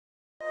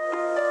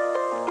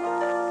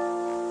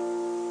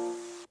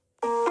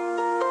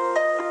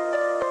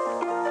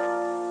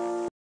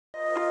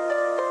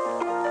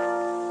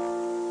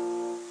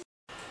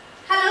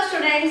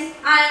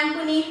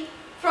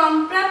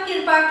From प्रभ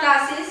कृपा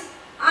classes.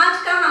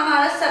 आज का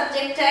हमारा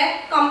सब्जेक्ट है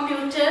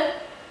कंप्यूटर,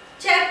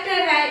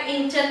 चैप्टर है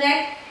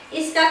इंटरनेट।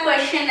 इसका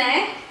क्वेश्चन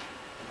है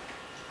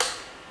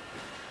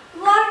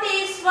what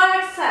is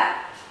WhatsApp?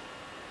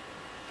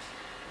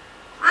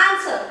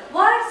 Answer,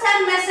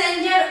 WhatsApp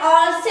Messenger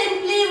or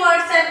simply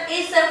WhatsApp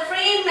is a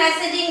free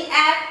messaging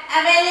app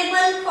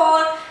available for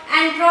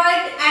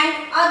Android and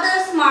other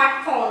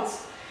smartphones.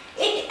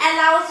 It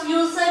allows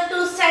users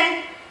to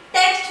send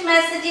text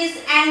messages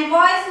and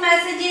voice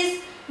messages,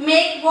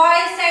 make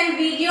voice and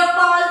video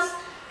calls,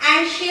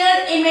 and share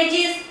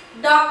images,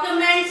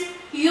 documents,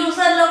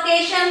 user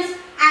locations,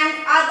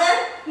 and other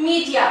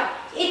media.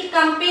 It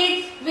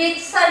competes with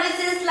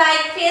services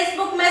like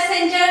Facebook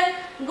Messenger,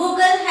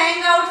 Google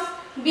Hangouts,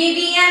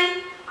 BBM,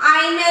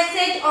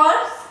 iMessage or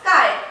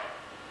Skype.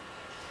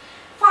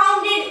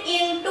 Founded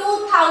in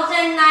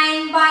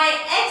 2009 by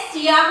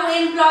ex-Yahoo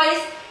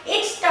employees,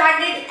 it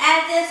started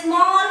as a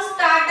small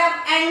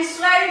startup and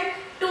swelled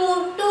to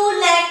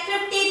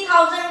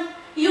 250,000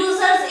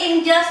 users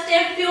in just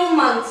a few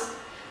months.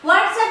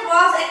 WhatsApp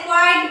was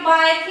acquired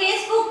by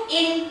Facebook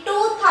in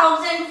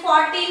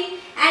 2014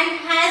 and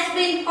has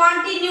been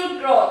continued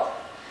growth.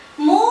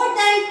 More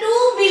than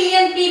 2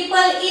 billion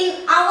people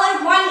in our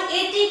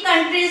 180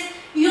 countries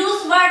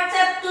use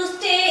WhatsApp to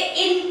stay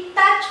in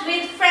touch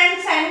with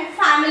friends and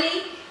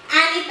family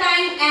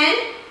anytime and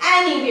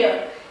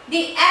anywhere.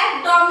 The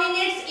app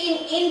dominates in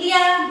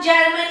India,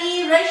 Germany,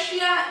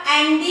 Russia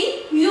and the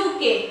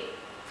UK.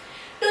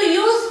 To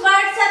use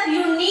WhatsApp,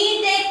 you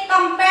need a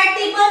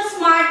compatible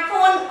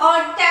smartphone or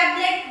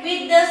tablet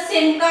with the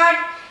SIM card,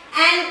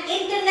 an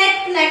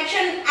internet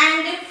connection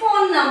and a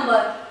phone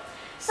number.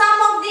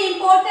 Some of the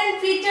important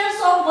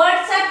features of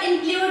WhatsApp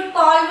include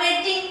call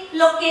waiting,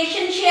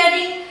 location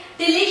sharing,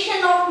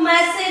 deletion of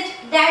message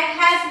that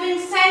has been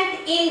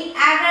sent in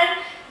error,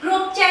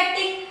 group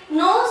chatting,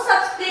 no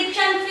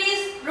subscription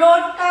fees,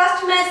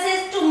 broadcast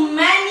message to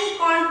many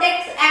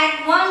contacts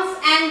at once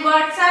and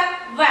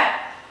WhatsApp web.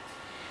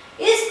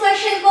 इस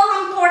question को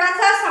हम थोड़ा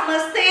सा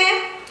समझते हैं,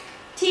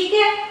 ठीक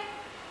है।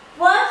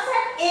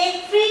 WhatsApp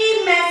एक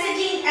फ्री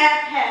मैसेजिंग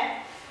ऐप है।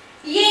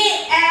 ये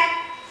ऐप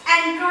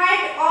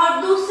एंड्रॉइड और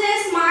दूसरे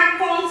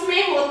स्मार्टफोन्स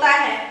में होता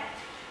है।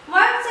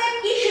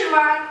 WhatsApp की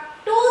शुरुआत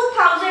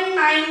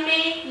 2009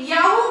 में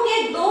याहू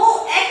के 2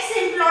 एक्स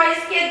एम्प्लॉइज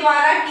के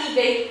द्वारा की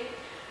गई।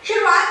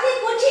 शुरुआती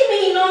कुछ ही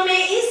महीनों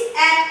में इस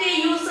ऐप के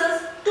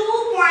यूजर्स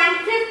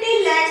 2.50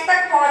 लाख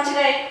तक पहुंच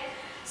गए।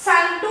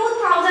 सन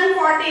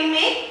 2014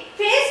 में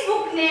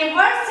फेसबुक ने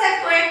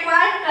WhatsApp को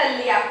एक्वायर कर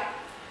लिया।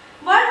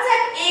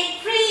 WhatsApp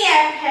एक फ्री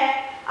ऐप है।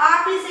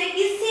 आप इसे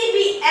किसी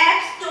भी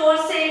ऐप स्टोर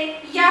से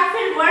या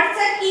फिर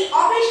WhatsApp की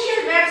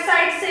ऑफिशियल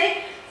वेबसाइट से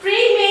फ्री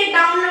में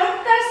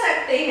डाउनलोड कर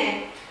सकते हैं।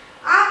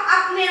 आप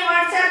अपने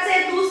WhatsApp से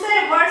दूसरे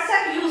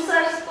WhatsApp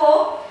यूजर्स को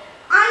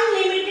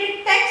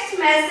unlimited text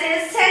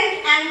message send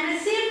and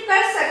receive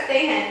कर सकते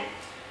हैं।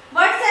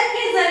 WhatsApp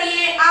के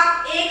जरिए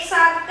आप एक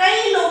साथ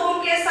कई लोगों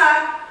के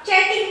साथ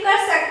चैटिंग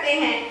कर सकते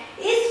हैं।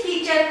 इस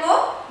फीचर को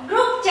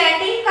ग्रुप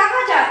चैटिंग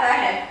कहा जाता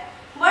है।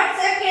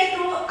 WhatsApp के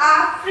थ्रू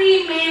आप फ्री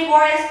में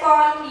वॉइस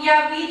कॉल या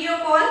वीडियो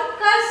कॉल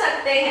कर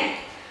सकते हैं।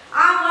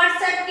 आप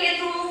WhatsApp के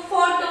through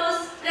photos,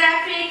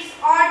 graphics,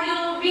 audio,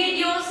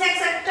 videos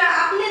etcetera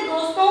अपने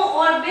दोस्तों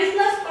और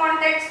बिजनेस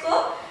कॉन्टैक्ट्स को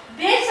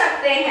भेज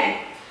सकते हैं।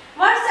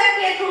 WhatsApp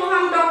के थ्रू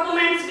हम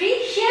डॉक्यूमेंट्स भी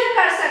शेयर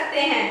कर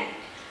सकते हैं।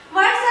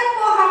 WhatsApp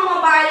को हम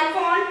मोबाइल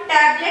फोन,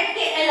 टैबलेट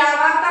के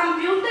अलावा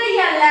कंप्यूटर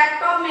या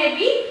लैपटॉप में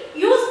भी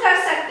यूज कर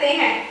सकते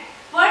हैं।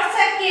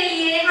 WhatsApp के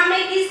लिए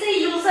हमें किसी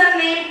यूजर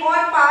नेम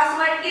और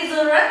पासवर्ड की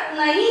जरूरत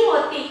नहीं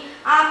होती।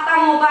 आपका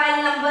मोबाइल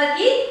नंबर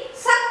ही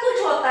सब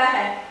कुछ होता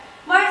है।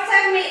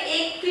 WhatsApp में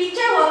एक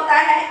फीचर होता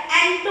है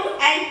एंड टू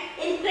एंड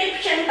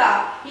इंक्रिप्शन का,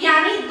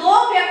 यानी 2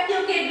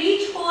 व्यक्तियों के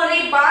बीच हो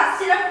रही बात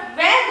सिर्फ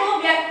वह 2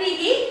 व्यक्ति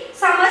ही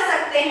समझ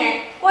सकते हैं,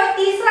 कोई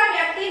तीसरा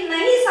व्यक्ति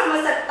नहीं समझ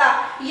सकता,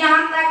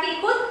 यहाँ तक कि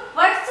खुद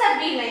WhatsApp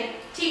भी नहीं,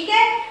 ठीक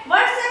है।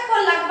 WhatsApp को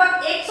लगभग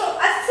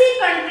 180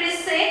 कंट्रीज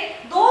से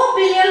 2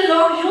 बिलियन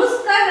लोग यूज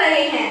कर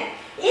रहे हैं।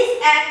 इस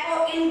ऐप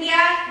को India,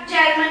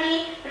 Germany,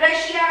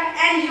 Russia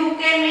and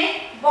UK में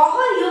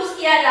बहुत यूज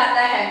किया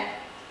जाता है।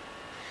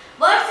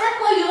 WhatsApp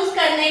को यूज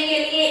करने के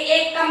लिए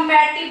एक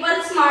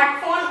कंपैटिबल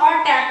स्मार्टफोन और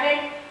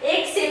टैबलेट,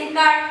 एक सिम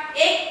कार्ड,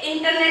 एक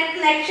इंटरनेट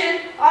कनेक्शन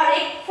और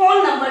एक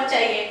फोन नंबर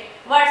चाहिए।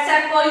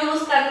 WhatsApp को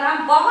यूज करना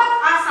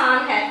बहुत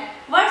आसान है।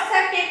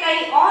 WhatsApp के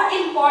कई और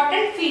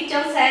इम्पोर्टेंट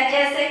फीचर्स हैं,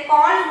 जैसे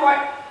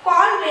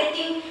call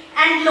waiting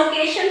and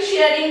location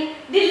sharing,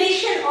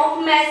 deletion of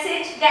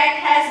message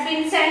that has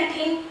been sent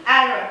in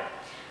error.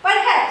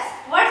 Perhaps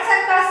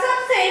WhatsApp का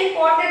सबसे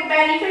इम्पोर्टेंट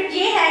बेनिफिट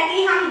ये है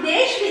कि हम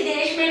देश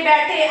विदेश में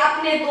बैठे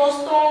अपने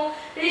दोस्तों,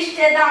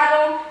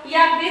 रिश्तेदारों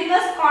या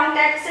बिजनेस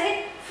कॉन्टैक्ट से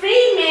फ्री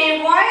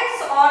में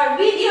वॉइस और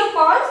वीडियो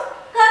कॉल्स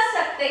कर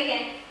सकते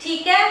हैं,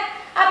 ठीक है।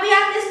 अभी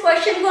आप इस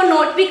क्वेश्चन को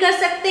नोट भी कर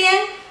सकते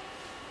हैं।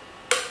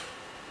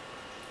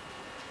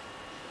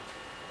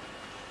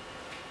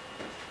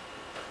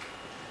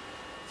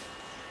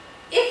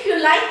 If you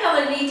like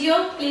our video,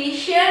 please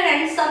share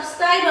and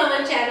subscribe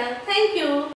our channel. Thank you.